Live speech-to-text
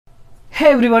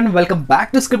Hey everyone, welcome back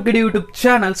to Script Kiddie YouTube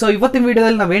channel. So ಇವತ್ತಿನ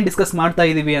ವಿಡಿಯೋದಲ್ಲಿ ನಾವೇನು discuss ಮಾಡ್ತಾ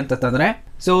ಇದೀವಿ ಅಂತಂದ್ರೆ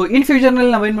ಸೊ ಇನ್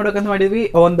ಫ್ಯೂಚರ್ನಲ್ಲಿ ನಾವೇನು ಮಾಡೋಕಂತ ಮಾಡಿದ್ವಿ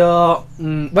ಒಂದು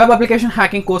ವೆಬ್ ಅಪ್ಲಿಕೇಶನ್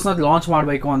ಹ್ಯಾಕಿಂಗ್ ಕೋರ್ಸ್ನ ಲಾಂಚ್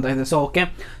ಮಾಡಬೇಕು ಅಂತ ಇದೆ.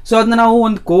 ಸೊ ಅದನ್ನ ನಾವು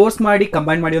ಒಂದು ಕೋರ್ಸ್ ಮಾಡಿ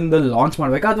ಕಂಬೈನ್ ಮಾಡಿ ಒಂದು ಲಾಂಚ್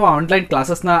ಮಾಡಬೇಕಾ ಅಥವಾ ಆನ್ಲೈನ್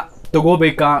ಕ್ಲಾಸಸ್ನ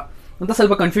ತಗೋಬೇಕಾ ಅಂತ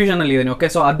ಸ್ವಲ್ಪ ಕನ್ಫ್ಯೂಷನಲ್ಲಿ ಇದ್ದೀನಿ. ಓಕೆ,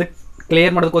 ಸೊ ಅದಕ್ಕೆ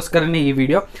ಕ್ಲಿಯರ್ ಮಾಡೋದಕ್ಕೋಸ್ಕರನೇ ಈ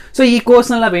ವಿಡಿಯೋ. ಸೊ ಈ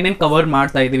ಕೋರ್ಸ್ನಲ್ಲಿ ನಾವು ಏನೇನು ಕವರ್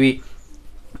ಮಾಡ್ತಾ ಇದ್ದೀವಿ,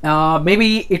 may be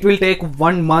it will take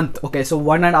 1 month. Okay, so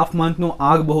 1.5 month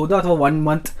ಆಗಬಹುದು ಅಥವಾ 1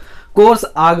 month ಕೋರ್ಸ್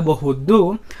ಆಗಬಹುದು.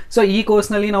 ಸೊ ಈ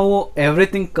ಕೋರ್ಸ್ನಲ್ಲಿ ನಾವು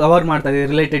ಎವ್ರಿಥಿಂಗ್ ಕವರ್ ಮಾಡ್ತಾ ಇದ್ದೀವಿ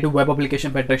related to web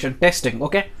application penetration testing.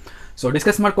 Okay, so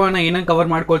discuss ಮಾಡ್ಕೊಳ್ಳೋಣ ಏನೇನು ಕವರ್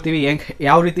ಮಾಡ್ಕೊಳ್ತೀವಿ,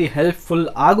 ಯಾವ ರೀತಿ ಹೆಲ್ಪ್ಫುಲ್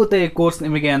ಆಗುತ್ತೆ ಈ ಕೋರ್ಸ್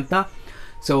ನಿಮಗೆ ಅಂತ.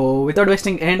 So without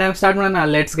wasting any time start ಮಾಡೋಣ.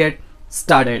 Let's get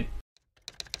started.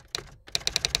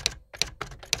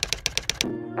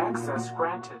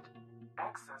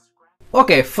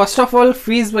 Okay, first of all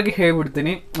fees ಬಗ್ಗೆ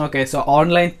ಹೇಳ್ಬಿಡ್ತೀನಿ. ಓಕೆ, ಸೊ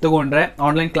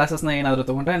ಆನ್ಲೈನ್ ಕ್ಲಾಸಸ್ನ ಏನಾದರೂ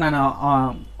ತೊಗೊಂಡ್ರೆ, ನಾನು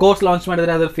ಕೋರ್ಸ್ ಲಾಂಚ್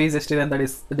ಮಾಡಿದರೆ ಅದ್ರ ಫೀಸ್ ಎಷ್ಟಿದೆ ಅಂತ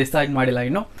ಡಿಸೈಡ್ ಮಾಡಿಲ್ಲ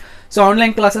ಇನ್ನು. ಸೊ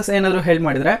ಆನ್ಲೈನ್ ಕ್ಲಾಸಸ್ ಏನಾದರೂ ಹೇಳಿ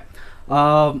ಮಾಡಿದರೆ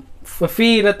ಫೀ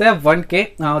ಇರುತ್ತೆ 1K,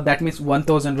 ದ್ಯಾಟ್ ಮೀನ್ಸ್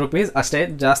 1000 rupees ಅಷ್ಟೇ,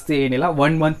 ಜಾಸ್ತಿ ಏನಿಲ್ಲ.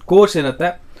 1 month ಕೋರ್ಸ್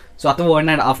ಇರುತ್ತೆ. ಸೊ ಅಥವಾ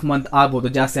 1.5 month ಆಗ್ಬೋದು,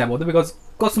 ಜಾಸ್ತಿ ಆಗ್ಬೋದು, ಬಿಕಾಸ್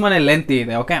ಕೋರ್ಸ್ ಮನೆ ಲೆಂತ್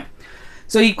ಇದೆ. ಓಕೆ,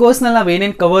 ಸೊ ಈ ಕೋರ್ಸ್ನಲ್ಲಿ ನಾವು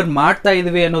ಏನೇನು ಕವರ್ ಮಾಡ್ತಾ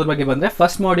ಇದ್ವಿ ಅನ್ನೋದ್ರ ಬಗ್ಗೆ ಬಂದರೆ,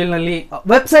 ಫಸ್ಟ್ ಮಾಡ್ಯೂಲ್ನಲ್ಲಿ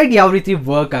ವೆಬ್ಸೈಟ್ ಯಾವ ರೀತಿ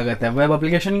ವರ್ಕ್ ಆಗುತ್ತೆ, ವೆಬ್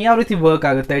ಅಪ್ಲಿಕೇಶನ್ ಯಾವ ರೀತಿ ವರ್ಕ್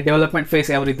ಆಗುತ್ತೆ, ಡೆವಲಪ್ಮೆಂಟ್ ಫೇಸ್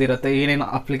ಯಾವ ರೀತಿ ಇರುತ್ತೆ, ಏನೇನು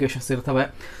ಅಪ್ಲಿಕೇಶನ್ಸ್ ಇರ್ತವೆ,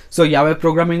 ಸೊ ಯಾವ್ಯಾವ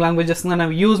ಪ್ರೋಗ್ರಾಮಿಂಗ್ ಲ್ಯಾಂಗ್ವೇಜಸ್ನ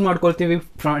ನಾವು ಯೂಸ್ ಮಾಡ್ಕೊಳ್ತೀವಿ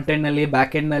ಫ್ರಂಟ್ ಎಂಡ್ನಲ್ಲಿ,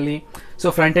 ಬ್ಯಾಕ್ ಎಂಡ್ನಲ್ಲಿ. ಸೊ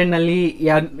ಫ್ರಂಟ್ ಎಂಡ್ನಲ್ಲಿ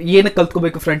ಏನಕ್ಕೆ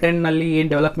ಕಲ್ತ್ಕೋಬೇಕು, ಫ್ರಂಟ್ ಎಂಡ್ನಲ್ಲಿ ಏನು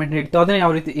ಡೆವಲಪ್ಮೆಂಟ್ ನಡೀತೋ ಅದನ್ನು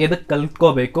ಯಾವ ರೀತಿ ಎದಕ್ಕೆ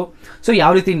ಕಲ್ತ್ಕೋಬೇಕು, ಸೊ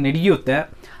ಯಾವ ರೀತಿ ನಡೆಯುತ್ತೆ.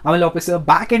 ಆಮೇಲೆ ವಾಪಸ್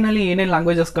ಬ್ಯಾಕ್ ಎಂಡ್ನಲ್ಲಿ ಏನೇನು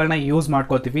ಲ್ಯಾಂಗ್ವೇಜಸ್ಗಳನ್ನ ಯೂಸ್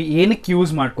ಮಾಡ್ಕೊಳ್ತೀವಿ, ಏನಕ್ಕೆ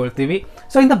ಯೂಸ್ ಮಾಡ್ಕೊಳ್ತೀವಿ.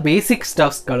 ಸೊ ಇಂಥ ಬೇಸಿಕ್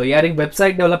ಸ್ಟಫ್ಸ್ಗಳು, ಯಾರಿಗೆ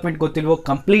ವೆಬ್ಸೈಟ್ ಡೆವಲಪ್ಮೆಂಟ್ ಗೊತ್ತಿಲ್ವೋ,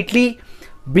 ಕಂಪ್ಲೀಟ್ಲಿ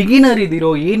ಬಿಗಿನರ್ ಇದ್ದೀರೋ,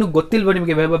 ಏನು ಗೊತ್ತಿಲ್ವೋ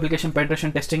ನಿಮಗೆ ವೆಬ್ ಅಪ್ಲಿಕೇಶನ್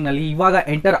ಪೆನೆಟ್ರೇಷನ್ ಟೆಸ್ಟಿಂಗ್ನಲ್ಲಿ ಇವಾಗ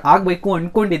ಎಂಟರ್ ಆಗಬೇಕು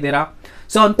ಅಂದ್ಕೊಂಡಿದ್ದೀರಾ,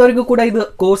 ಸೊ ಅಂಥವ್ರಿಗೂ ಕೂಡ ಇದು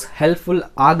ಕೋರ್ಸ್ ಹೆಲ್ಪ್ಫುಲ್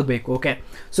ಆಗಬೇಕು. ಓಕೆ,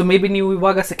 ಸೊ ಮೇ ಬಿ ನೀವು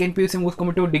ಇವಾಗ ಸೆಕೆಂಡ್ PUC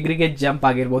ಮುಗಿಸ್ಕೊಂಬಿಟ್ಟು ಡಿಗ್ರಿಗೆ ಜಂಪ್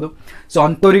ಆಗಿರ್ಬೋದು, ಸೊ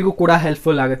ಅಂಥವ್ರಿಗೂ ಕೂಡ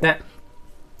ಹೆಲ್ಪ್ಫುಲ್ ಆಗುತ್ತೆ.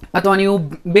 ಅಥವಾ ನೀವು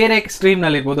ಬೇರೆ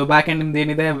ಸ್ಟ್ರೀಮ್ನಲ್ಲಿರ್ಬೋದು, ಬ್ಯಾಕ್ ಎಂಡ್ ನಿಮ್ದು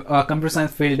ಏನಿದೆ ಕಂಪ್ಯೂಟರ್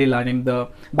ಸೈನ್ಸ್ ಫೀಲ್ಡ್ ಇಲ್ಲ ನಿಮ್ಮದು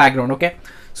ಬ್ಯಾಕ್ಗ್ರೌಂಡ್. ಓಕೆ,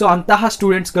 ಸೊ ಅಂತಹ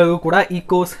ಸ್ಟೂಡೆಂಟ್ಸ್ಗಳಿಗೂ ಕೂಡ ಈ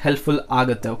ಕೋರ್ಸ್ ಹೆಲ್ಪ್ಫುಲ್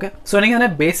ಆಗುತ್ತೆ. ಓಕೆ, ಸೊ ನನಗೆ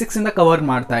ಬೇಸಿಕ್ಸಿಂದ ಕವರ್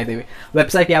ಮಾಡ್ತಾ ಇದ್ದೀವಿ.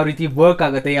 ವೆಬ್ಸೈಟ್ ಯಾವ ರೀತಿ ವರ್ಕ್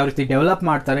ಆಗುತ್ತೆ, ಯಾವ ರೀತಿ ಡೆವಲಪ್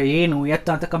ಮಾಡ್ತಾರೆ, ಏನು ಎತ್ತ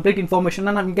ಅಂತ ಕಂಪ್ಲೀಟ್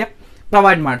ಇನ್ಫಾರ್ಮೇಷನ್ನ ನಮಗೆ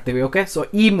ಪ್ರೊವೈಡ್ ಮಾಡ್ತೀವಿ. ಓಕೆ, ಸೊ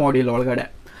ಈ ಮಾಡ್ಯೂಲ್ ಒಳಗಡೆ,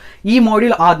 ಈ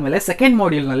ಮಾಡ್ಯೂಲ್ ಆದಮೇಲೆ ಸೆಕೆಂಡ್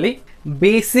ಮಾಡ್ಯೂಲ್ನಲ್ಲಿ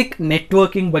ಬೇಸಿಕ್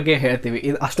ನೆಟ್ವರ್ಕಿಂಗ್ ಬಗ್ಗೆ ಹೇಳ್ತೀವಿ.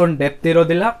 ಇದು ಅಷ್ಟೊಂದು ಡೆಪ್ತ್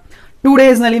ಇರೋದಿಲ್ಲ, 2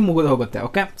 daysನಲ್ಲಿ ಮುಗಿದು ಹೋಗುತ್ತೆ.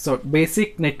 ಓಕೆ, ಸೊ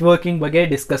ಬೇಸಿಕ್ ನೆಟ್ವರ್ಕಿಂಗ್ ಬಗ್ಗೆ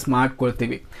ಡಿಸ್ಕಸ್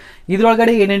ಮಾಡ್ಕೊಳ್ತೀವಿ.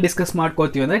 ಇದರೊಳಗಡೆ ಏನೇನು ಡಿಸ್ಕಸ್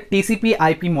ಮಾಡ್ಕೊಳ್ತೀವಿ ಅಂದರೆ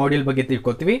TCP/IP ಮಾಡ್ಯೂಲ್ ಬಗ್ಗೆ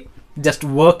ತಿಳ್ಕೊಳ್ತೀವಿ. Just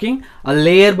working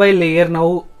layer by layer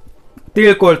ನಾವು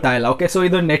ತಿಳ್ಕೊಳ್ತಾ ಇಲ್ಲ. ಓಕೆ, ಸೊ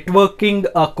ಇದು ನೆಟ್ವರ್ಕಿಂಗ್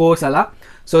ಕೋರ್ಸ್ ಅಲ್ಲ,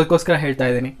 ಸೊ ಅದಕ್ಕೋಸ್ಕರ ಹೇಳ್ತಾ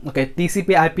ಇದ್ದೀನಿ. ಓಕೆ,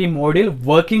 TCP/IP ಮಾಡ್ಯೂಲ್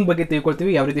ವರ್ಕಿಂಗ್ ಬಗ್ಗೆ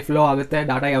ತಿಳ್ಕೊಳ್ತೀವಿ, ಯಾವ ರೀತಿ ಫ್ಲೋ ಆಗುತ್ತೆ,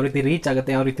 ಡಾಟಾ ಯಾವ ರೀತಿ ರೀಚ್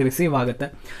ಆಗುತ್ತೆ, ಯಾವ ರೀತಿ ರಿಸೀವ್ ಆಗುತ್ತೆ.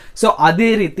 ಸೊ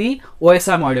ಅದೇ ರೀತಿ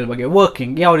OSI ಮಾಡ್ಯೂಲ್ ಬಗ್ಗೆ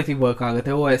ವರ್ಕಿಂಗ್ ಯಾವ ರೀತಿ ವರ್ಕ್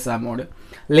ಆಗುತ್ತೆ, OSI module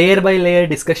layer by layer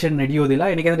discussion ನಡೆಯೋದಿಲ್ಲ,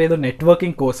 ಏನಕ್ಕೆ ಇದು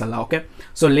ನೆಟ್ವರ್ಕಿಂಗ್ ಕೋರ್ಸ್ ಅಲ್ಲ. Okay,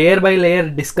 so layer by layer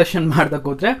discussion ಮಾಡ್ತಾ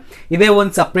ಕೂತ್ರೆ ಇದೇ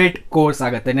ಒಂದು ಸಪ್ರೇಟ್ ಕೋರ್ಸ್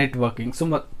ಆಗುತ್ತೆ. ನೆಟ್ವರ್ಕಿಂಗ್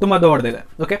ತುಂಬ ದೊಡ್ಡದಿದೆ.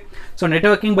 ಓಕೆ, ಸೊ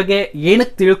ನೆಟ್ವರ್ಕಿಂಗ್ ಬಗ್ಗೆ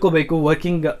ಏನಕ್ಕೆ ತಿಳ್ಕೊಬೇಕು,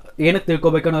 ವರ್ಕಿಂಗ್ ಏನಕ್ಕೆ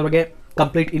ತಿಳ್ಕೊಬೇಕು ಅನ್ನೋದ್ರ ಬಗ್ಗೆ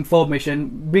ಕಂಪ್ಲೀಟ್ ಇನ್ಫಾರ್ಮೇಷನ್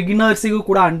ಬಿಗಿನರ್ಸಿಗೂ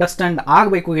ಕೂಡ ಅಂಡರ್ಸ್ಟ್ಯಾಂಡ್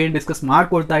ಆಗಬೇಕು, ಏನು ಡಿಸ್ಕಸ್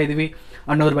ಮಾಡ್ಕೊಳ್ತಾ ಇದ್ದೀವಿ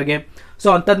ಅನ್ನೋದ್ರ ಬಗ್ಗೆ. ಸೊ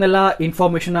ಅಂಥದ್ದನ್ನೆಲ್ಲ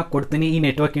ಇನ್ಫಾರ್ಮೇಷನ್ನ ಕೊಡ್ತೀನಿ ಈ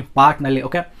ನೆಟ್ವರ್ಕಿಂಗ್ ಪಾರ್ಟ್ನಲ್ಲಿ.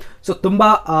 ಓಕೆ, ಸೊ ತುಂಬ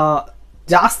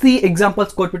ಜಾಸ್ತಿ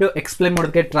ಎಕ್ಸಾಂಪಲ್ಸ್ ಕೊಟ್ಬಿಟ್ಟು ಎಕ್ಸ್ಪ್ಲೇನ್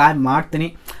ಮಾಡೋದಕ್ಕೆ ಟ್ರೈ ಮಾಡ್ತೀನಿ.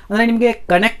 ಅಂದರೆ ನಿಮಗೆ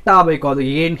ಕನೆಕ್ಟ್ ಆಗಬೇಕು, ಅದು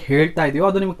ಏನು ಹೇಳ್ತಾ ಇದೆಯೋ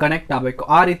ಅದು ನಿಮ್ಗೆ ಕನೆಕ್ಟ್ ಆಗಬೇಕು.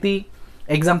 ಆ ರೀತಿ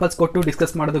ಎಕ್ಸಾಂಪಲ್ಸ್ ಕೊಟ್ಟು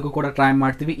ಡಿಸ್ಕಸ್ ಮಾಡೋದಕ್ಕೂ ಕೂಡ ಟ್ರೈ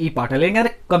ಮಾಡ್ತೀವಿ ಈ ಪಾರ್ಟಲ್ಲಿ.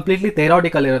 ಹೆಂಗಂದರೆ ಕಂಪ್ಲೀಟ್ಲಿ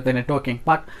ಥೆರಾಟಿಕಲ್ ಇರುತ್ತೆ networking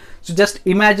part. So just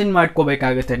imagine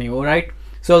ಮಾಡ್ಕೋಬೇಕಾಗುತ್ತೆ ನೀವು, ರೈಟ್?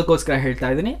 ಸೊ ಅದಕ್ಕೋಸ್ಕರ ಹೇಳ್ತಾ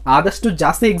ಇದ್ದೀನಿ, ಆದಷ್ಟು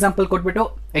ಜಾಸ್ತಿ ಎಕ್ಸಾಂಪಲ್ ಕೊಟ್ಬಿಟ್ಟು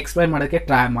ಎಕ್ಸ್ಪ್ಲೈನ್ ಮಾಡೋಕ್ಕೆ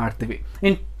ಟ್ರೈ ಮಾಡ್ತೀವಿ.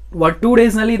 ಇನ್ 2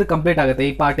 daysನಲ್ಲಿ ಇದು ಕಂಪ್ಲೀಟ್ ಆಗುತ್ತೆ.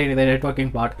 ಈ ಪಾರ್ಟ್ ಏನಿದೆ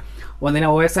ನೆಟ್ವರ್ಕಿಂಗ್ ಪಾರ್ಟ್, ಒಂದಿನ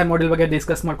OSI ಮಾಡ್ಯೂಲ್ ಬಗ್ಗೆ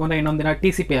ಡಿಸ್ಕಸ್ ಮಾಡ್ಕೊಂಡ್ರೆ ಇನ್ನೊಂದು ದಿನ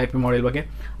TCP/IP ಮಾಡ್ಯೂಲ್ ಬಗ್ಗೆ,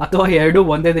 ಅಥವಾ ಎರಡೂ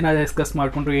ಒಂದೇ ದಿನ ಡಿಸ್ಕಸ್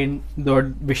ಮಾಡಿಕೊಂಡ್ರು ಏನು ದೊಡ್ಡ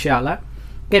ವಿಷಯ ಅಲ್ಲ.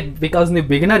 ಓಕೆ, ಬಿಕಾಸ್ ನೀವು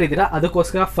ಬಿಗಿನರ್ ಇದ್ದೀರಾ,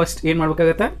 ಅದಕ್ಕೋಸ್ಕರ ಫಸ್ಟ್ ಏನು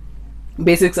ಮಾಡಬೇಕಾಗುತ್ತೆ,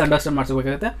 ಬೇಸಿಕ್ಸ್ ಅಂಡರ್ಸ್ಟ್ಯಾಂಡ್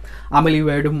ಮಾಡಿಸ್ಬೇಕಾಗುತ್ತೆ. ಆಮೇಲೆ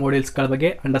ಇವೆರಡು ಮಾಡ್ಯೂಲ್ಸ್ಗಳ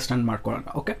ಬಗ್ಗೆ ಅಂಡರ್ಸ್ಟ್ಯಾಂಡ್ ಮಾಡ್ಕೊಳ್ಳೋಣ.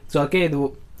 ಓಕೆ, ಸೊ ಅದಕ್ಕೆ ಇದು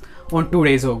ಒಂದು 2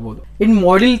 days ಹೋಗ್ಬೋದು. ಇನ್ನು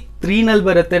ಮಾಡ್ಯೂಲ್ 3ನಲ್ಲಿ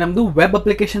ಬರುತ್ತೆ ನಮ್ಮದು web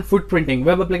application foot printing.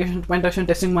 Web application penetration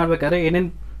testing ಮಾಡಬೇಕಾದ್ರೆ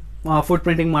ಏನೇನು ಫುಟ್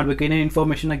ಪ್ರಿಂಟಿಂಗ್ ಮಾಡಬೇಕು, ಏನೇನು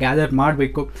ಇನ್ಫಾರ್ಮೇಷನ್ನ ಗ್ಯಾದರ್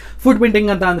ಮಾಡಬೇಕು, ಫುಟ್ ಪ್ರಿಂಟಿಂಗ್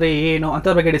ಅಂತ ಅಂದರೆ ಏನು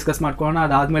ಅಂಥದ್ರ ಬಗ್ಗೆ ಡಿಸ್ಕಸ್ ಮಾಡ್ಕೊಳ್ಳೋಣ.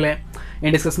 ಅದಾದಮೇಲೆ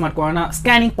ಏನು ಡಿಸ್ಕಸ್ ಮಾಡ್ಕೊಳ್ಳೋಣ,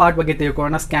 ಸ್ಕ್ಯಾನಿಂಗ್ ಪಾರ್ಟ್ ಬಗ್ಗೆ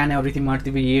ತಿಳ್ಕೊಳ್ಳೋಣ, ಸ್ಕ್ಯಾನ್ ಯಾವ ರೀತಿ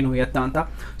ಮಾಡ್ತೀವಿ, ಏನು ಎತ್ತ ಅಂತ.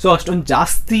 ಸೊ ಅಷ್ಟೊಂದು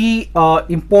ಜಾಸ್ತಿ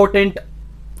ಇಂಪಾರ್ಟೆಂಟ್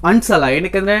ಅನ್ಸಲ್ಲ,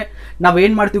 ಏನಕ್ಕೆ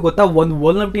ನಾವೇನು ಮಾಡ್ತೀವಿ ಗೊತ್ತಾ, ಒಂದು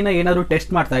ವಲ್ನಬಿಲಿಟಿನ ಏನಾದರೂ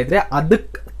ಟೆಸ್ಟ್ ಮಾಡ್ತಾ ಇದ್ರೆ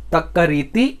ಅದಕ್ಕೆ ತಕ್ಕ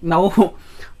ರೀತಿ ನಾವು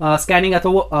ಸ್ಕ್ಯಾನಿಂಗ್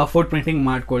ಅಥವಾ ಫುಟ್ ಪ್ರಿಂಟಿಂಗ್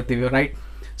ಮಾಡ್ಕೊಳ್ತೀವಿ, ರೈಟ್?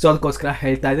 ಸೊ ಅದಕ್ಕೋಸ್ಕರ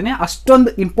ಹೇಳ್ತಾ ಇದ್ದೀನಿ, ಅಷ್ಟೊಂದು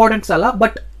ಇಂಪಾರ್ಟೆಂಟ್ಸ್ ಅಲ್ಲ,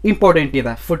 ಬಟ್ ಇಂಪಾರ್ಟೆಂಟ್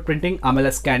ಇದೆ ಫುಟ್ ಪ್ರಿಂಟಿಂಗ್ ಆಮೇಲೆ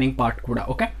ಸ್ಕ್ಯಾನಿಂಗ್ ಪಾರ್ಟ್ ಕೂಡ.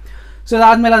 ಓಕೆ, ಸೊ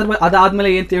ಅದಾದಮೇಲೆ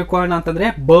ಏನು ತಿಳ್ಕೊಳ್ಳೋಣ ಅಂತಂದರೆ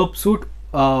ಬರ್ಬ್ ಸೂಟ್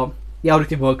ಯಾವ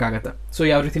ರೀತಿ ವರ್ಕ್ ಆಗುತ್ತೆ, ಸೊ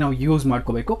ಯಾವ ರೀತಿ ನಾವು ಯೂಸ್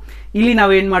ಮಾಡ್ಕೋಬೇಕು. ಇಲ್ಲಿ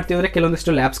ನಾವು ಏನು ಮಾಡ್ತೀವಿ ಅಂದರೆ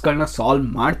ಕೆಲವೊಂದಿಷ್ಟು ಲ್ಯಾಬ್ಸ್ಗಳನ್ನ ಸಾಲ್ವ್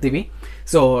ಮಾಡ್ತೀವಿ.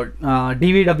 ಸೊ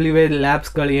DVWA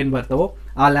ಲ್ಯಾಬ್ಸ್ಗಳು ಏನು ಬರ್ತವೋ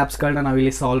ಆ ಲ್ಯಾಬ್ಸ್ಗಳನ್ನ ನಾವು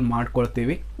ಇಲ್ಲಿ ಸಾಲ್ವ್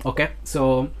ಮಾಡ್ಕೊಳ್ತೀವಿ. ಓಕೆ, ಸೊ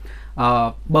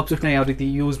ಬರ್ಬ್ ಸೂಟ್ನ ಯಾವ ರೀತಿ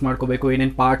ಯೂಸ್ ಮಾಡ್ಕೋಬೇಕು,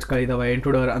 ಏನೇನು ಪಾರ್ಟ್ಸ್ಗಳಿದ್ದಾವೆ,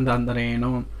 ಇಂಟ್ರೂಡರ್ ಅಂದರೆ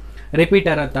ಏನು,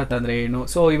 ರಿಪೀಟರ್ ಅಂತಂದರೆ ಏನು,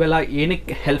 ಸೊ ಇವೆಲ್ಲ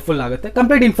ಏನಕ್ಕೆ ಹೆಲ್ಪ್ಫುಲ್ ಆಗುತ್ತೆ,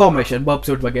 ಕಂಪ್ಲೀಟ್ ಇನ್ಫಾರ್ಮೇಷನ್ ಬರ್ಬ್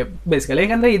ಸೂಟ್ ಬಗ್ಗೆ ಬೇಸಿಕಲಿ.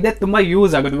 ಯಾಕಂದರೆ ಇದೇ ತುಂಬ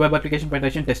ಯೂಸ್ ಆಗುತ್ತೆ ವೆಬ್ ಅಪ್ಲಿಕೇಶನ್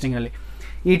ಪೆನೆಟ್ರೇಷನ್ ಟೆಸ್ಟಿಂಗಲ್ಲಿ.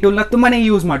 ಈ ಟೂಲ್ನ ತುಂಬಾ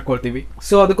ಯೂಸ್ ಮಾಡ್ಕೊಳ್ತೀವಿ.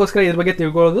 ಸೊ ಅದಕ್ಕೋಸ್ಕರ ಇದ್ರ ಬಗ್ಗೆ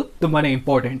ತಿಳ್ಕೊಳ್ಳೋದು ತುಂಬಾ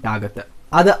ಇಂಪಾರ್ಟೆಂಟ್ ಆಗುತ್ತೆ.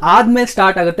 ಅದು ಆದಮೇಲೆ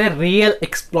ಸ್ಟಾರ್ಟ್ ಆಗುತ್ತೆ real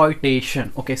exploitation.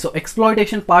 Okay, so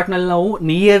exploitation ಪಾರ್ಟ್ನಲ್ಲಿ ನಾವು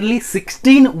ನಿಯರ್ಲಿ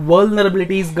 16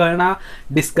 ವಲ್ನರಬಿಲಿಟೀಸ್ಗಳನ್ನ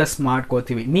ಡಿಸ್ಕಸ್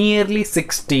ಮಾಡ್ಕೋತೀವಿ. Nearly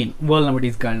 16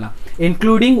 ವಲ್ನರಬಿಲಿಟೀಸ್ಗಳನ್ನ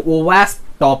including OWASP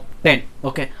top 10.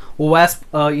 Okay, OWASP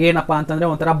ಏನಪ್ಪ ಅಂತಂದರೆ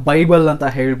ಒಂಥರ ಬೈಬಲ್ ಅಂತ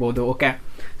ಹೇಳ್ಬೋದು. Okay,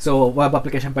 so web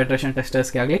application penetration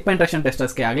ಟೆಸ್ಟರ್ಸ್ಗೆ ಆಗಲಿ ಪೆನೆಟ್ರೇಷನ್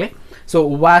ಟೆಸ್ಟರ್ಸ್ಗೆ ಆಗಲಿ, ಸೊ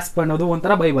OWASP ಅನ್ನೋದು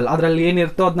ಒಂಥರ ಬೈಬಲ್. ಅದರಲ್ಲಿ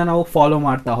ಏನಿರುತ್ತೋ ಅದನ್ನ ನಾವು ಫಾಲೋ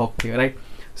ಮಾಡ್ತಾ ಹೋಗ್ತೀವಿ, ರೈಟ್.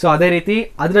 ಸೊ ಅದೇ ರೀತಿ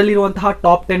ಅದರಲ್ಲಿರುವಂತಹ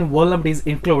top 10 vulnerabilities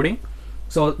including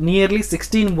so nearly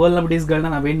 16 ವಲ್ನರಬಿಲಿಟೀಸ್ಗಳನ್ನ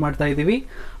ನಾವೇನು ಮಾಡ್ತಾ ಇದ್ದೀವಿ,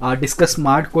 ಡಿಸ್ಕಸ್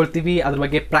ಮಾಡ್ಕೊಳ್ತೀವಿ. ಅದ್ರ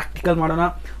ಬಗ್ಗೆ ಪ್ರಾಕ್ಟಿಕಲ್ ಮಾಡೋಣ.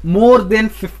 ಮೋರ್ ದೆನ್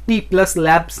 50+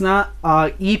 ಲ್ಯಾಬ್ಸ್ನ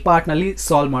ಈ ಪಾರ್ಟ್ನಲ್ಲಿ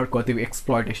ಸಾಲ್ವ್ ಮಾಡ್ಕೊಳ್ತೀವಿ.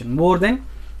 Exploitation more than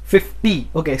 50.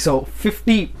 Okay, so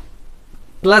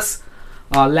 50+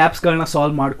 ಲ್ಯಾಬ್ಸ್ಗಳನ್ನ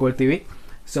solve ಮಾಡ್ಕೊಳ್ತೀವಿ.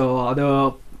 ಸೊ ಅದು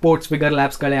ಪೋರ್ಟ್ಸ್ ಫಿಗರ್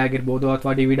ಲ್ಯಾಬ್ಸ್ಗಳೇ ಆಗಿರ್ಬೋದು,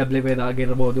 ಅಥವಾ DVWA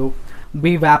ಆಗಿರ್ಬೋದು,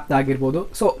 BWAP ಆಗಿರ್ಬೋದು.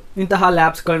 ಸೊ ಇಂತಹ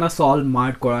ಲ್ಯಾಬ್ಸ್ಗಳನ್ನ ಸಾಲ್ವ್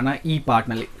ಮಾಡ್ಕೊಳ್ಳೋಣ ಈ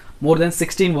ಪಾರ್ಟ್ನಲ್ಲಿ. ಮೋರ್ ದೆನ್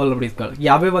 16 ವಲ್ನರಬಿಲಿಟೀಸ್ಗಳು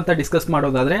ಯಾವ್ಯಾವ ಅಂತ ಡಿಸ್ಕಸ್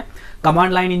ಮಾಡೋದಾದರೆ,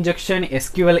 command line injection,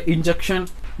 SQL injection,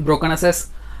 broken assess,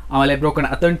 ಆಮೇಲೆ ಬ್ರೋಕನ್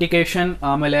ಅಥೆಂಟಿಕೇಶನ್,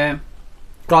 ಆಮೇಲೆ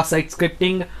cross site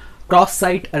scripting, cross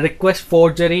site request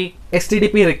forgery,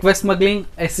 STDP request smuggling,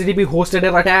 STDP hosted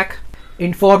attack,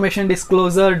 information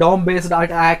disclosure, dam based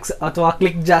attacks ಅಥವಾ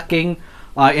click jacking,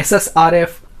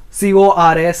 SSRF,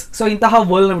 CORS. So ಇಂತಹ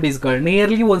ವಲ್ನರಬಿಲಿಟೀಸ್ಗಳು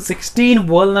nearly ಒಂದು 16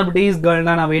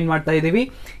 ವಲ್ನರಬಿಲಿಟೀಸ್ಗಳನ್ನ ನಾವೇನು ಮಾಡ್ತಾ ಇದ್ದೀವಿ,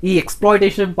 ಈ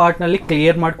exploitation ಪಾರ್ಟ್ನಲ್ಲಿ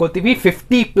clear ಮಾಡ್ಕೊಳ್ತೀವಿ.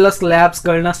 50+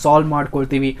 ಲ್ಯಾಬ್ಸ್ಗಳನ್ನ ಸಾಲ್ವ್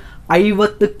ಮಾಡ್ಕೊಳ್ತೀವಿ.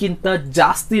 50ಕ್ಕಿಂತ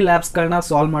ಜಾಸ್ತಿ ಲ್ಯಾಬ್ಸ್ಗಳನ್ನ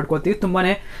ಸಾಲ್ವ್ ಮಾಡ್ಕೊಳ್ತೀವಿ. ತುಂಬಾ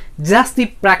ಜಾಸ್ತಿ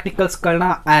ಪ್ರಾಕ್ಟಿಕಲ್ಸ್ಗಳನ್ನ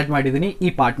ಆ್ಯಡ್ ಮಾಡಿದ್ದೀನಿ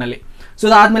ಈ ಪಾರ್ಟ್ನಲ್ಲಿ. ಸೊ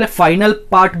ಅದಾದಮೇಲೆ ಫೈನಲ್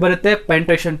ಪಾರ್ಟ್ ಬರುತ್ತೆ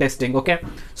penetration testing. Okay,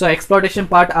 so exploitation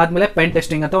part ಆದಮೇಲೆ ಪೆನ್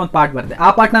ಟೆಸ್ಟಿಂಗ್ ಅಂತ ಒಂದು ಪಾರ್ಟ್ ಬರುತ್ತೆ. ಆ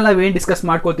ಪಾರ್ಟ್ನಲ್ಲಿ ನಾವೇನು ಡಿಸ್ಕಸ್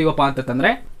ಮಾಡ್ಕೋತೀವಪ್ಪ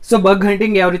ಅಂತಂದರೆ, ಸೊ ಬಗ್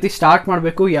ಹಂಟಿಂಗ್ ಯಾವ ರೀತಿ ಸ್ಟಾರ್ಟ್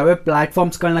ಮಾಡಬೇಕು, ಯಾವ್ಯಾವ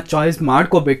ಪ್ಲಾಟ್ಫಾರ್ಮ್ಸ್ಗಳನ್ನ ಚಾಯ್ಸ್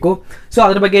ಮಾಡ್ಕೋಬೇಕು, ಸೊ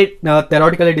ಅದ್ರ ಬಗ್ಗೆ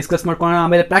ಥೆರಾಟಿಕಲಿ ಡಿಸ್ಕಸ್ ಮಾಡ್ಕೊಳ್ಳೋಣ.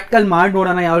 ಆಮೇಲೆ ಪ್ರಾಕ್ಟಿಕಲ್ ಮಾಡಿ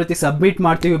ನೋಡೋಣ, ಯಾವ ರೀತಿ ಸಬ್ಮಿಟ್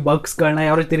ಮಾಡ್ತೀವಿ ಬಗ್ಸ್ಗಳನ್ನ,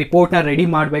 ಯಾವ ರೀತಿ ರಿಪೋರ್ಟ್ನ ರೆಡಿ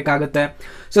ಮಾಡಬೇಕಾಗುತ್ತೆ.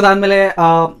 ಸೊ ಅದಾದಮೇಲೆ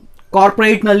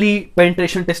ಕಾರ್ಪೊರೇಟ್ನಲ್ಲಿ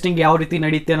ಪೆನೆಟ್ರೇಷನ್ ಟೆಸ್ಟಿಂಗ್ ಯಾವ ರೀತಿ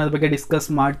ನಡೆಯುತ್ತೆ ಅನ್ನೋದ್ರ ಬಗ್ಗೆ ಡಿಸ್ಕಸ್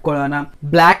ಮಾಡ್ಕೊಳ್ಳೋಣ.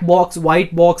 ಬ್ಲ್ಯಾಕ್ ಬಾಕ್ಸ್,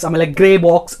 ವೈಟ್ ಬಾಕ್ಸ್, ಆಮೇಲೆ ಗ್ರೇ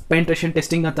ಬಾಕ್ಸ್ ಪೆನೆಟ್ರೇಷನ್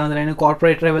ಟೆಸ್ಟಿಂಗ್ ಅಂತ ಅಂದರೆ ಏನು,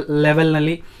 ಕಾರ್ಪೊರೇಟ್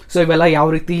ಲೆವೆಲ್ನಲ್ಲಿ. ಸೊ ಇವೆಲ್ಲ ಯಾವ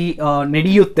ರೀತಿ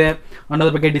ನಡೆಯುತ್ತೆ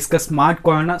ಅನ್ನೋದ್ರ ಬಗ್ಗೆ ಡಿಸ್ಕಸ್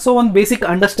ಮಾಡ್ಕೊಳ್ಳೋಣ. ಸೊ ಒಂದು ಬೇಸಿಕ್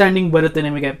ಅಂಡರ್ಸ್ಟ್ಯಾಂಡಿಂಗ್ ಬರುತ್ತೆ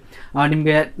ನಿಮಗೆ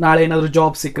ನಾಳೆ ಏನಾದರೂ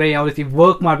ಜಾಬ್ ಸಿಕ್ಕರೆ ಯಾವ ರೀತಿ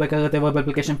ವರ್ಕ್ ಮಾಡಬೇಕಾಗುತ್ತೆ ವೆಬ್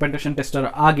ಅಪ್ಲಿಕೇಶನ್ ಪೆನೆಟ್ರೇಷನ್ ಟೆಸ್ಟರ್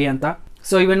ಆಗಿ ಅಂತ.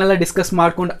 ಸೊ ಇವನ್ನೆಲ್ಲ ಡಿಸ್ಕಸ್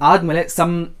ಮಾಡ್ಕೊಂಡು ಆದಮೇಲೆ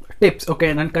ಸಮ್ ಟಿಪ್ಸ್. ಓಕೆ,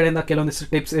 ನನ್ನ ಕಡೆಯಿಂದ ಕೆಲವೊಂದಿಷ್ಟು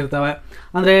ಟಿಪ್ಸ್ ಇರ್ತವೆ.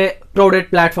 ಅಂದರೆ ಪ್ರೌಡೆಡ್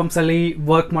ಪ್ಲ್ಯಾಟ್ಫಾರ್ಮ್ಸಲ್ಲಿ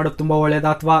ವರ್ಕ್ ಮಾಡೋದು ತುಂಬ ಒಳ್ಳೆಯದು,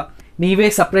 ಅಥವಾ ನೀವೇ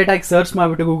ಸಪ್ರೇಟಾಗಿ ಸರ್ಚ್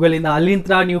ಮಾಡಿಬಿಟ್ಟು ಗೂಗಲಿಂದ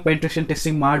ಅಲ್ಲಿಂದ ನೀವು ಪೆನೆಟ್ರೇಷನ್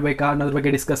ಟೆಸ್ಟಿಂಗ್ ಮಾಡಬೇಕಾ ಅನ್ನೋದ್ರ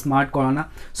ಬಗ್ಗೆ ಡಿಸ್ಕಸ್ ಮಾಡ್ಕೊಳ್ಳೋಣ.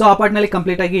 ಸೊ ಆ ಪಾರ್ಟ್ನಲ್ಲಿ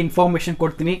ಕಂಪ್ಲೀಟಾಗಿ ಇನ್ಫಾರ್ಮೇಷನ್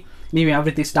ಕೊಡ್ತೀನಿ, ನೀವು ಯಾವ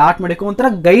ರೀತಿ ಸ್ಟಾರ್ಟ್ ಮಾಡಬೇಕು. ಒಂಥರ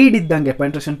ಗೈಡ್ ಇದ್ದಂಗೆ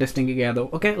ಪೆನೆಟ್ರೇಷನ್ ಟೆಸ್ಟಿಂಗಿಗೆ ಅದು.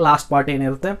 ಓಕೆ, ಲಾಸ್ಟ್ ಪಾರ್ಟ್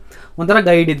ಏನಿರುತ್ತೆ ಒಂಥರ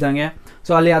ಗೈಡ್ ಇದ್ದಂಗೆ.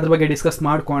 ಸೊ ಅಲ್ಲಿ ಅದ್ರ ಬಗ್ಗೆ ಡಿಸ್ಕಸ್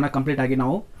ಮಾಡ್ಕೊಳ್ಳೋಣ ಕಂಪ್ಲೀಟಾಗಿ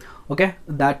ನಾವು. Okay,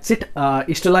 that's it.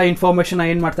 ಇಷ್ಟೆಲ್ಲ ಇನ್ಫಾರ್ಮೇಷನ್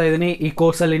ಏನು ಮಾಡ್ತಾ ಇದ್ದೀನಿ, ಈ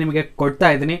ಕೋರ್ಸಲ್ಲಿ ನಿಮಗೆ ಕೊಡ್ತಾ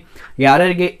ಇದ್ದೀನಿ.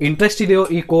 ಯಾರ್ಯಾರಿಗೆ ಇಂಟ್ರೆಸ್ಟ್ ಇದೆಯೋ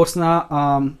ಈ ಕೋರ್ಸ್ನ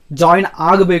ಜಾಯಿನ್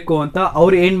ಆಗಬೇಕು ಅಂತ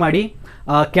ಅವ್ರು ಏನು ಮಾಡಿ,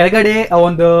 ಕೆಳಗಡೆ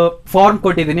ಒಂದು ಫಾರ್ಮ್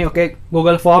ಕೊಟ್ಟಿದ್ದೀನಿ. ಓಕೆ,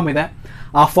 ಗೂಗಲ್ ಫಾರ್ಮ್ ಇದೆ,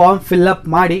 ಆ ಫಾರ್ಮ್ ಫಿಲ್ಅಪ್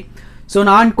ಮಾಡಿ. ಸೊ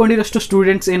ನಾನು ಅಂದ್ಕೊಂಡಿರೋಷ್ಟು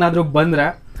ಸ್ಟೂಡೆಂಟ್ಸ್ ಏನಾದರೂ ಬಂದರೆ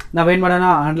ನಾವೇನು ಮಾಡೋಣ,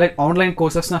 ಆನ್ಲೈನ್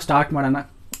ಕೋರ್ಸಸ್ನ ಸ್ಟಾರ್ಟ್ ಮಾಡೋಣ,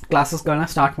 ಕ್ಲಾಸಸ್ಗಳನ್ನ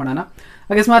ಸ್ಟಾರ್ಟ್ ಮಾಡೋಣ.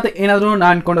 ಅಕಸ್ಮಾತ್ ಏನಾದರೂ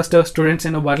ನಾನು ಅಂದ್ಕೊಂಡಷ್ಟು ಸ್ಟೂಡೆಂಟ್ಸ್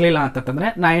ಏನೂ ಬರಲಿಲ್ಲ ಅಂತಂದರೆ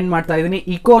ನಾನು ಏನು ಮಾಡ್ತಾ ಇದ್ದೀನಿ,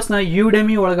 ಈ ಕೋರ್ಸ್ನ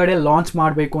Udemy ಒಳಗಡೆ ಲಾಂಚ್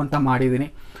ಮಾಡಬೇಕು ಅಂತ ಮಾಡಿದ್ದೀನಿ.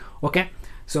 ಓಕೆ,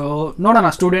 ಸೊ ನೋಡೋಣ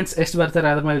ಸ್ಟೂಡೆಂಟ್ಸ್ ಎಷ್ಟು ಬರ್ತಾರೆ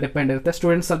ಅದ್ರ ಮೇಲೆ ಡಿಪೆಂಡ್ ಇರುತ್ತೆ.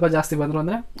 ಸ್ಟೂಡೆಂಟ್ಸ್ ಸ್ವಲ್ಪ ಜಾಸ್ತಿ ಬಂದರು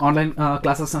ಅಂದರೆ ಆನ್ಲೈನ್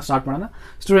ಕ್ಲಾಸಸ್ನ ಸ್ಟಾರ್ಟ್ ಮಾಡೋಣ.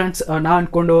 ಸ್ಟೂಡೆಂಟ್ಸ್ ನಾನು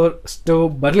ಅಂದ್ಕೊಂಡಷ್ಟು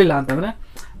ಬರಲಿಲ್ಲ ಅಂತಂದರೆ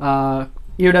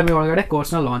Udemy ಒಳಗಡೆ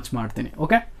ಕೋರ್ಸ್ನ ಲಾಂಚ್ ಮಾಡ್ತೀನಿ.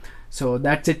 Okay, so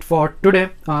that's it for today.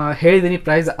 ಹೇಳಿದ್ದೀನಿ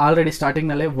price already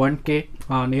ಸ್ಟಾರ್ಟಿಂಗ್ನಲ್ಲೇ 1K,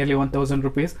 nearly 1000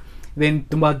 rupees. ಇದೇನು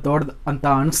ತುಂಬ ದೊಡ್ಡದು ಅಂತ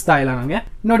ಅನಿಸ್ತಾ ಇಲ್ಲ ನನಗೆ.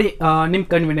 ನೋಡಿ, ನಿಮ್ಮ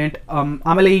ಕನ್ವಿನಿಯೆಂಟ್.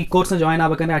 ಆಮೇಲೆ ಈ ಕೋರ್ಸ್ನ ಜಾಯ್ನ್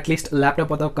ಆಗಬೇಕಂದ್ರೆ ಅಟ್ಲೀಸ್ಟ್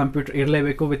ಲ್ಯಾಪ್ಟಾಪ್ ಅಥವಾ ಕಂಪ್ಯೂಟರ್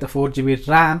ಇರಲೇಬೇಕು with 4GB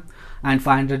RAM and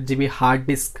 500GB hard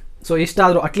disk. So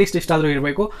at least ಇಷ್ಟಾದರೂ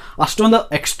ಇರಬೇಕು. ಅಷ್ಟೊಂದು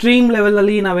ಎಕ್ಸ್ಟ್ರೀಮ್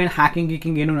ಲೆವೆಲಲ್ಲಿ ನಾವೇನು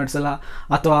ಹ್ಯಾಕಿಂಗ್ ಏನೂ ನಡೆಸಲ್ಲ,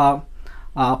 ಅಥವಾ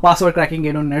ಪಾಸ್ವರ್ಡ್ ಕ್ರ್ಯಾಕಿಂಗ್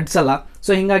ಏನೂ ನಡೆಸಲ್ಲ.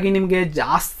 ಸೊ ಹೀಗಾಗಿ ನಿಮಗೆ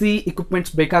ಜಾಸ್ತಿ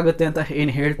ಇಕ್ವಿಪ್ಮೆಂಟ್ಸ್ ಬೇಕಾಗುತ್ತೆ ಅಂತ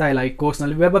ಏನು ಹೇಳ್ತಾ ಇಲ್ಲ. ಈ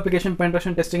ಕೋರ್ಸ್ನಲ್ಲಿ ವೆಬ್ ಅಪ್ಲಿಕೇಶನ್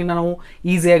ಪೆನೆಟ್ರೇಷನ್ ಟೆಸ್ಟಿಂಗ್ನ ನಾವು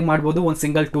ಈಸಿಯಾಗಿ ಮಾಡ್ಬೋದು ಒಂದು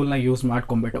ಸಿಂಗಲ್ ಟೂಲ್ನ ಯೂಸ್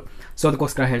ಮಾಡ್ಕೊಂಬಿಟ್ಟು. ಸೊ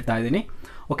ಅದಕ್ಕೋಸ್ಕರ ಹೇಳ್ತಾ ಇದ್ದೀನಿ.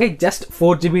 Okay, just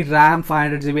 4GB RAM,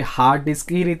 500GB hard disk,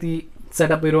 ಈ ರೀತಿ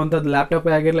ಸೆಟಪ್ ಇರುವಂಥದ್ದು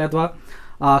ಲ್ಯಾಪ್ಟಾಪೇ ಆಗಿರಲಿ ಅಥವಾ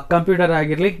ಕಂಪ್ಯೂಟರ್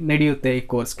ಆಗಿರಲಿ ನಡೆಯುತ್ತೆ ಈ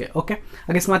ಕೋರ್ಸ್ಗೆ. ಓಕೆ,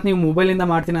 ಅಕಸ್ಮಾತ್ ನೀವು ಮೊಬೈಲಿಂದ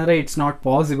ಮಾಡ್ತೀನಿ ಅಂದರೆ it's not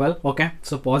possible. Okay,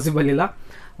 so possible ಇಲ್ಲ.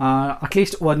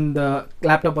 ಅಟ್ಲೀಸ್ಟ್ ಒಂದು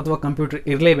ಲ್ಯಾಪ್ಟಾಪ್ ಅಥವಾ ಕಂಪ್ಯೂಟರ್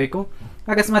ಇರಲೇಬೇಕು.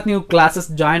 ಅಕಸ್ಮಾತ್ ನೀವು ಕ್ಲಾಸಸ್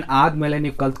ಜಾಯಿನ್ ಆದಮೇಲೆ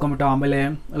ನೀವು ಕಲ್ತ್ಕೊಂಬಿಟ್ಟು ಆಮೇಲೆ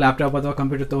ಲ್ಯಾಪ್ಟಾಪ್ ಅಥವಾ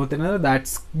ಕಂಪ್ಯೂಟರ್ ತೊಗೋತೀನಿ ಅಂದರೆ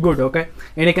ದ್ಯಾಟ್ಸ್ ಗುಡ್. ಓಕೆ,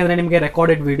 ಏನಕ್ಕೆ ನಿಮಗೆ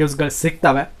ರೆಕಾರ್ಡೆಡ್ ವೀಡಿಯೋಸ್ಗಳು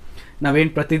ಸಿಗ್ತವೆ.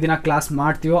 ನಾವೇನು ಪ್ರತಿದಿನ ಕ್ಲಾಸ್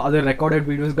ಮಾಡ್ತೀವೋ ಅದು ರೆಕಾರ್ಡೆಡ್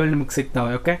ವೀಡಿಯೋಸ್ಗಳು ನಿಮಗೆ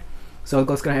ಸಿಗ್ತವೆ. ಓಕೆ, ಸೊ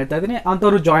ಅದಕ್ಕೋಸ್ಕರ ಹೇಳ್ತಾ ಇದ್ದೀನಿ,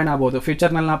 ಅಂಥವ್ರು ಜಾಯ್ನ್ ಆಗ್ಬೋದು.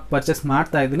 ಫ್ಯೂಚರ್ನಲ್ಲಿ ನಾನು ಪರ್ಚೇಸ್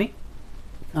ಮಾಡ್ತಾ ಇದ್ದೀನಿ,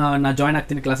 ನಾನು ಜಾಯ್ನ್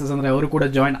ಆಗ್ತೀನಿ ಕ್ಲಾಸಸ್ ಅಂದರೆ ಅವರು ಕೂಡ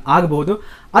ಜಾಯ್ನ್ ಆಗ್ಬೋದು.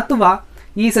 ಅಥವಾ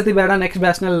ಈ ಸತಿ ಬೇಡ ನೆಕ್ಸ್ಟ್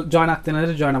ಬ್ಯಾಚ್ನಲ್ಲಿ ಜಾಯ್ನ್ ಆಗ್ತೀನಿ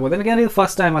ಅಂದರೆ ಜಾಯ್ನ್ ಆಗ್ಬೋದು. ಯಾಕೆಂದರೆ ಇದು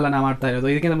ಫಸ್ಟ್ ಟೈಮ್ ಅಲ್ಲ ನಾವು ಮಾಡ್ತಾ ಇರೋದು.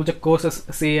 ಇದಕ್ಕಿಂತ ಮುಂಚೆ ಕೋರ್ಸಸ್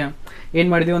ಏನು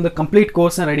ಮಾಡಿದ್ವಿ, ಒಂದು ಕಂಪ್ಲೀಟ್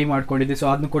ಕೋರ್ಸ್ನ ರೆಡಿ ಮಾಡ್ಕೊಂಡಿದ್ವಿ. ಸೊ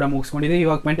ಅದನ್ನು ಕೂಡ ಮುಗಿಸ್ಕೊಂಡಿದ್ವಿ.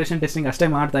 ಇವಾಗ ಪೆಂಟೇಷನ್ ಟೆಸ್ಟಿಂಗ್ ಅಷ್ಟೇ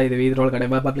ಮಾಡ್ತಾ ಇದ್ದೀವಿ ಇದರೊಳಗಡೆ,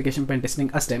 ವೆಬ್ ಅಪ್ಲಿಕೇಶನ್ ಪೆನ್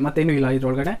ಟೆಸ್ಟಿಂಗ್ ಅಷ್ಟೇ, ಮತ್ತೇನೂ ಇಲ್ಲ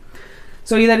ಇದರೊಳಗಡೆ.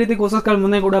 ಸೊ ಇದೇ ರೀತಿ ಕೋರ್ಸಸ್ಗಳು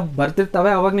ಮುಂದೆ ಕೂಡ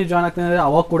ಬರ್ತಿರ್ತವೆ. ಅವಾಗ ನೀವು ಜಾಯ್ನ್ ಆಗ್ತೀನಿ ಅಂದರೆ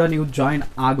ಅವಾಗ ಕೂಡ ನೀವು ಜಾಯ್ನ್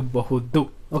ಆಗಬಹುದು.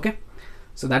 Okay,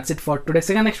 so that's it for today.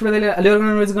 ಸಿಗ ನೆಕ್ಸ್ಟ್ ವಿಡಿಯೋದಲ್ಲಿ. ಅಲ್ಲಿವರೆಗೂ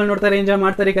ವಿಡಿಯೋಸ್ಗಳು ನೋಡ್ತಾರೆ, ಎಂಜಾಯ್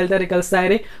ಮಾಡ್ತಾರೆ, ಕಲಿಸ್ತಾ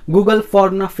ಇರಿ. ಗೂಗಲ್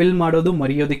ಫಾರ್ಮ್ನ ಫಿಲ್ ಮಾಡೋದು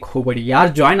ಮರೆಯೋದಕ್ಕೆ ಹೋಗಬೇಡಿ.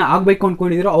 ಯಾರು ಜಾಯ್ನ್ ಆಗಬೇಕು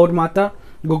ಅಂದ್ಕೊಂಡಿದ್ದೀರೋ ಅವ್ರು ಮಾತ್ರ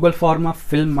ಗೂಗಲ್ ಫಾರ್ಮ್ನ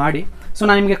ಫಿಲ್ ಮಾಡಿ. ಸೊ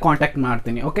ನಾನು ನಿಮಗೆ ಕಾಂಟ್ಯಾಕ್ಟ್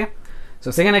ಮಾಡ್ತೀನಿ. ಓಕೆ,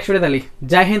 ಸೊ ಸಿಗ ನೆಕ್ಸ್ಟ್ ವಿಡಿಯೋದಲ್ಲಿ.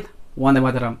 ಜೈ ಹಿಂದ್, ವಂದೇ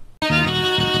ಮಾತರಂ.